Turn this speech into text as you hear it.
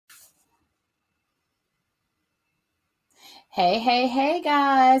Hey, hey, hey,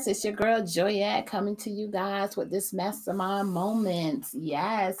 guys. It's your girl Joyette coming to you guys with this mastermind moment.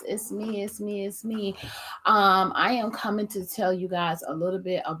 Yes, it's me. I am coming to tell you guys a little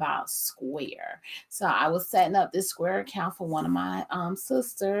bit about Square. So I was setting up this Square account for one of my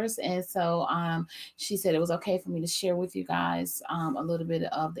sisters, and so she said it was okay for me to share with you guys a little bit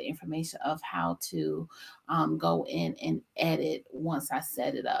of the information of how to go in and edit once I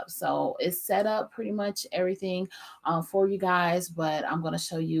set it up. So it's set up pretty much everything for you guys, but I'm going to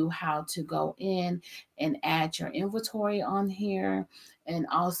show you how to go in and add your inventory on here, and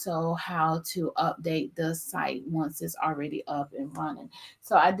also how to update the site once it's already up and running.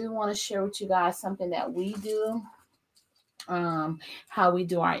 So I do want to share with you guys something that we do, how we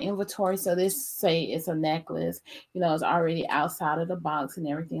do our inventory. So this, say it's a necklace, it's already outside of the box and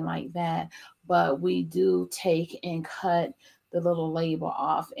everything like that, but we do take and cut the little label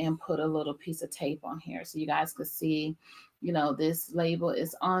off and put a little piece of tape on here so you guys could see, this label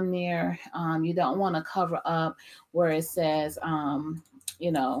is on there. You don't want to cover up where it says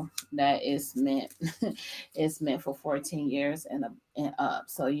that it's meant it's meant for 14 years and up.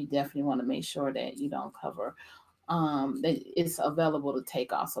 So you definitely want to make sure that you don't cover that it's available to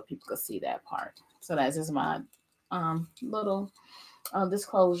take off so people can see that part. So that's just my little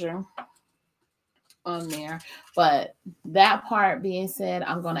disclosure on there. But that part being said,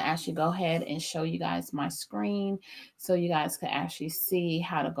 I'm going to actually go ahead and show you guys my screen so you guys can actually see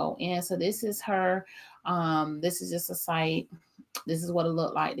how to go in. So this is her. This is just a site. This is what it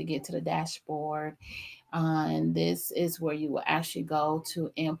looked like to get to the dashboard. And this is where you will actually go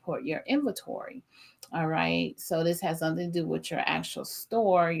to import your inventory. All right, so this has nothing to do with your actual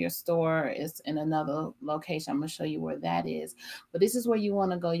store. Your store is in another location. I'm going to show you where that is. But this is where you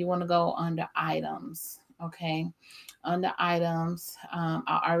want to go. You want to go under items. Okay, under items,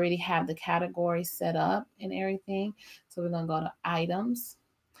 I already have the category set up and everything. So we're going to go to items.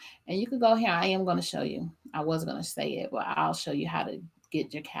 And you can go here. I am going to show you. I was going to say it, but I'll show you how to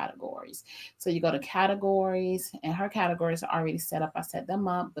get your categories. So you go to categories, and her categories are already set up. I set them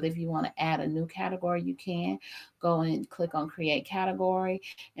up, but if you want to add a new category, you can go and click on create category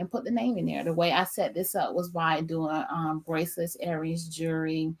and put the name in there. The way I set this up was by doing bracelets, earrings,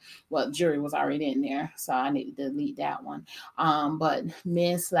 jewelry. Well, jewelry was already in there, so I need to delete that one. But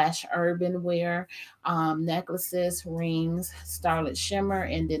men/urban wear, necklaces, rings, starlit shimmer,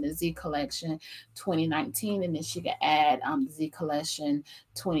 and then the Z collection 2019, and then she could add the Z collection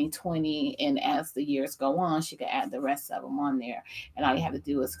 2020, and as the years go on, she could add the rest of them on there, and all you have to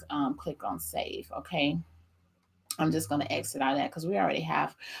do is click on save. Okay, I'm just going to exit out of that because we already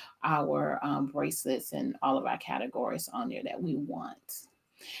have our bracelets and all of our categories on there that we want.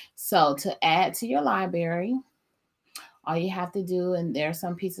 So to add to your library, all you have to do, and there are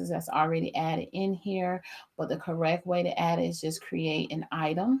some pieces that's already added in here, but the correct way to add it is just create an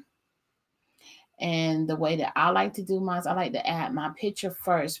item. And the way that I like to do mine is I like to add my picture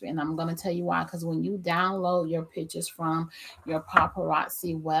first. And I'm going to tell you why. Because when you download your pictures from your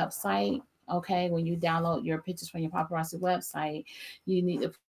paparazzi website, okay, when you download your pictures from your paparazzi website, you need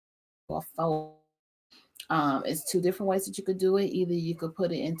to put a folder. It's two different ways that you could do it. Either you could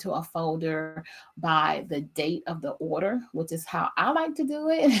put it into a folder by the date of the order, which is how I like to do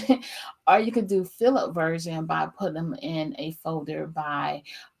it, or you could do fill-up version by putting them in a folder by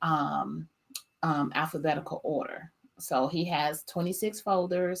alphabetical order. So he has 26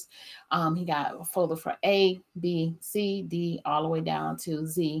 folders. He got a folder for A, B, C, D, all the way down to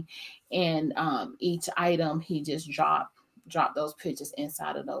Z. And each item he just drop those pictures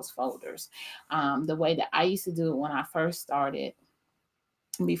inside of those folders. The way that I used to do it when I first started,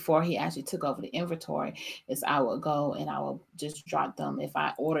 before he actually took over the inventory, is I would go and I would just drop them. If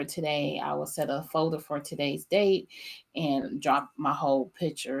I order today, I will set a folder for today's date and drop my whole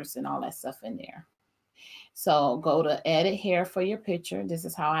pictures and all that stuff in there. So go to edit here for your picture. This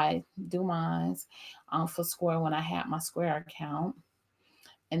is how I do mine for Square when I had my Square account.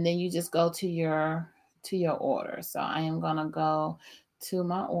 And then you just go to your order. So I am gonna go to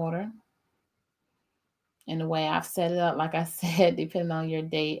my order. And the way I've set it up, like I said, depending on your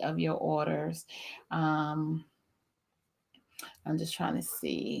date of your orders, I'm just trying to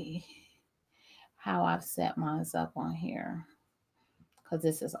see how I've set mine up on here, because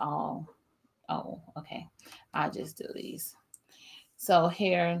this is all, oh, okay. I just do these. So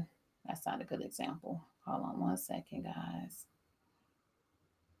here, that's not a good example. Hold on one second, guys.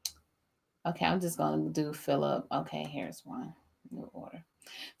 Okay, I'm just going to do fill up. Okay, here's one, new order.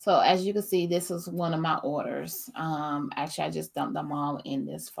 So as you can see, this is one of my orders. Actually, I just dumped them all in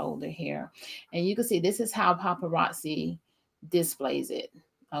this folder here. And you can see this is how paparazzi displays it.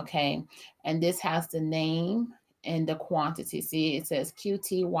 Okay, and this has the name and the quantity. See, it says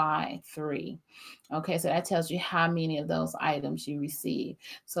QTY3. Okay, so that tells you how many of those items you receive.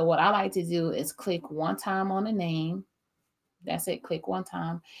 So what I like to do is click one time on the name. That's it, click one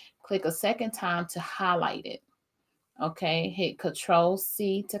time. Click a second time to highlight it. Okay, hit Control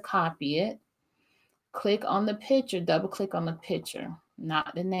C to copy it. Click on the picture, double click on the picture,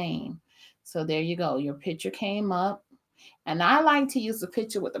 not the name. So there you go, your picture came up. And I like to use a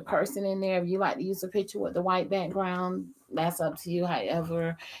picture with the person in there. If you like to use a picture with the white background, that's up to you,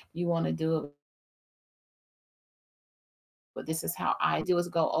 however you want to do it. But this is how I do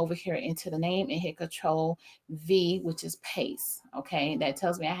it. Go over here into the name and hit Control V, which is paste. Okay, that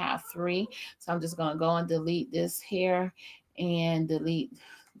tells me I have 3. So I'm just going to go and delete this here and delete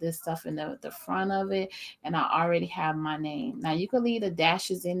this stuff in the front of it. And I already have my name. Now you can leave the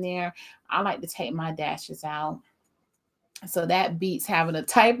dashes in there. I like to take my dashes out. So that beats having to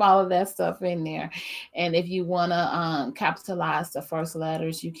type all of that stuff in there. And if you want to capitalize the first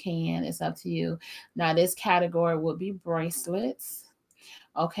letters, you can. It's up to you. Now this category will be bracelets.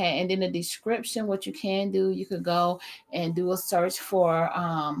 Okay, and then the description, what you can do, you could go and do a search for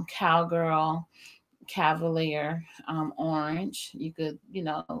cowgirl, cavalier, orange. You could,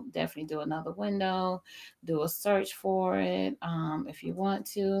 definitely do another window, do a search for it if you want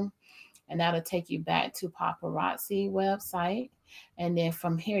to, and that'll take you back to paparazzi website. And then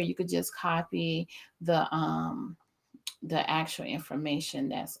from here, you could just copy the actual information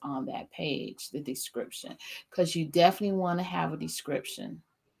that's on that page, the description, because you definitely want to have a description.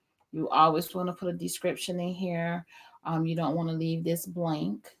 You always want to put a description in here. You don't want to leave this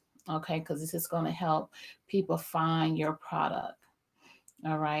blank, okay, because this is going to help people find your product.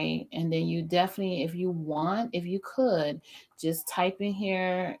 All right. And then you definitely, if you want, if you could, just type in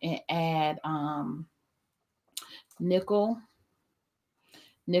here and add nickel,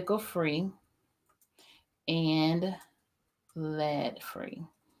 nickel free, and lead free.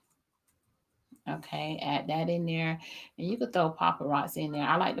 Okay, add that in there, and you could throw paparazzi in there.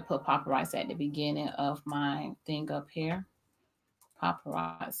 I like to put paparazzi at the beginning of my thing up here.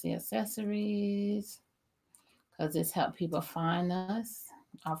 Paparazzi accessories, because this help people find us.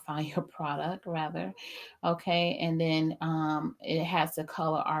 I'll find your product rather. Okay, and then it has the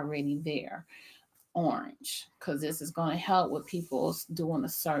color already there, orange, because this is going to help with people doing a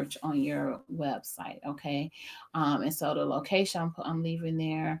search on your website. Okay, and so the location I'm leaving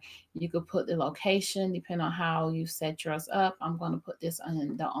there. You could put the location depending on how you set yours up. I'm going to put this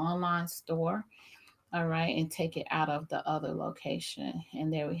in the online store. All right, and take it out of the other location,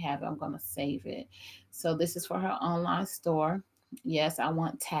 and there we have it. I'm going to save it. So this is for her online store. Yes, I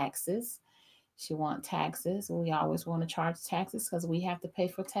want taxes. She want taxes. We always want to charge taxes because we have to pay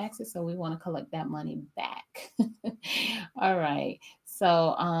for taxes, so we want to collect that money back. All right.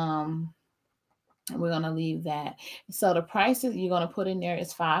 So we're gonna leave that. So the prices you're gonna put in there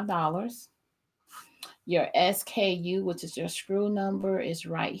is $5. Your SKU, which is your screw number, is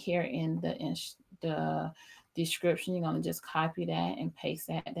right here in the description. You're gonna just copy that and paste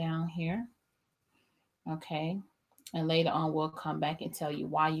that down here. Okay. And later on, we'll come back and tell you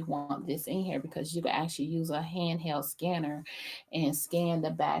why you want this in here, because you can actually use a handheld scanner and scan the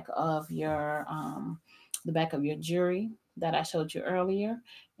back of your jewelry that I showed you earlier,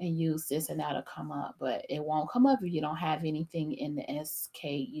 and use this, and that'll come up. But it won't come up if you don't have anything in the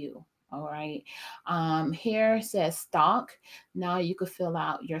SKU. All right. Here it says stock. Now you could fill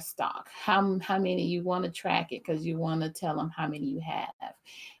out your stock. How many you want to track it, because you want to tell them how many you have.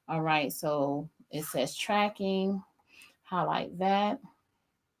 All right. So it says tracking. Highlight that,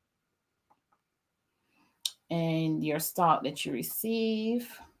 and your stock that you receive.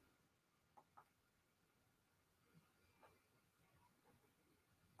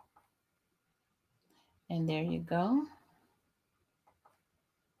 And there you go.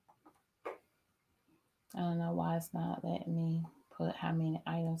 I don't know why it's not letting me put how many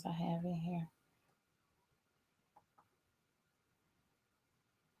items I have in here.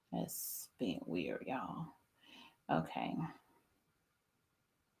 That's being weird, y'all. Okay.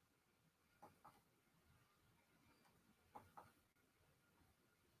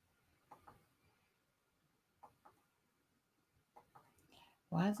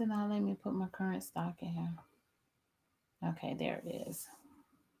 Why is it not letting me put my current stock in here? Okay, there it is.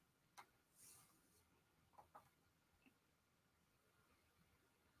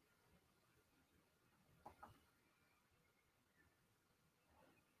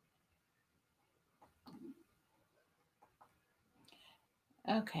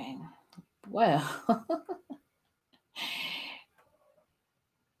 Okay. Well,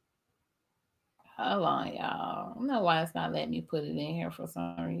 hold on, y'all. I don't know why it's not letting me put it in here for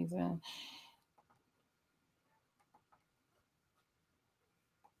some reason.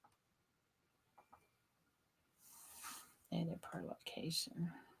 Edit per location.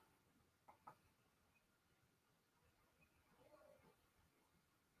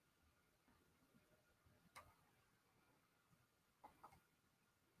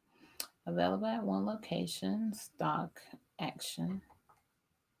 Available at one location, stock action.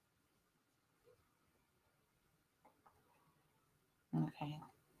 Okay.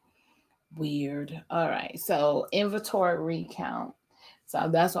 Weird. All right. So inventory recount. So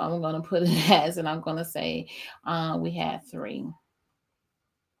that's what I'm going to put it as. And I'm going to say we had 3.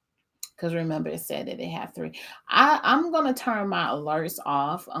 Because remember, it said that they have 3. I'm going to turn my alerts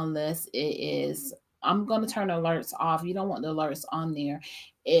off unless it is. I'm going to turn alerts off. You don't want the alerts on there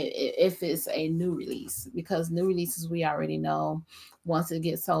if it's a new release, because new releases we already know once it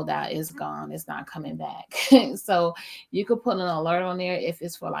gets sold out, it's gone. It's not coming back. So you could put an alert on there if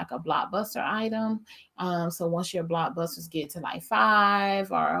it's for like a blockbuster item. So once your blockbusters get to like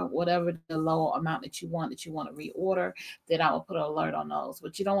 5 or whatever the low amount that you want to reorder, then I will put an alert on those.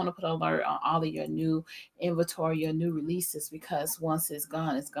 But you don't want to put an alert on all of your new inventory, your new releases, because once it's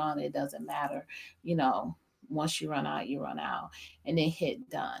gone, it's gone. It doesn't matter. Once you run out, you run out. And then hit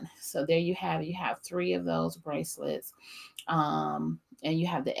done. So there you have it. You have 3 of those bracelets. And you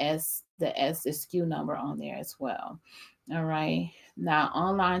have the SKU number on there as well. All right. Now,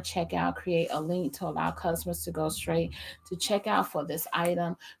 online checkout, create a link to allow customers to go straight to checkout for this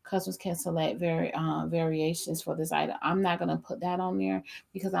item. Customers can select variations for this item. I'm not going to put that on there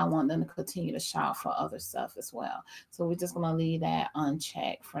because I want them to continue to shop for other stuff as well. So we're just going to leave that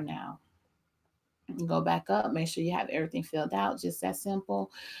unchecked for now. Go back up, make sure you have everything filled out, just that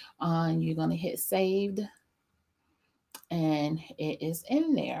simple. You're going to hit saved and it is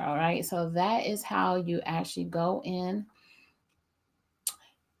in there. All right, so that is how you actually go in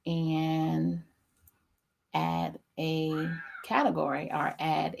and add a category or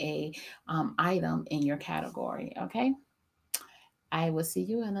add a item in your category. Okay, I will see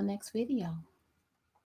you in the next video.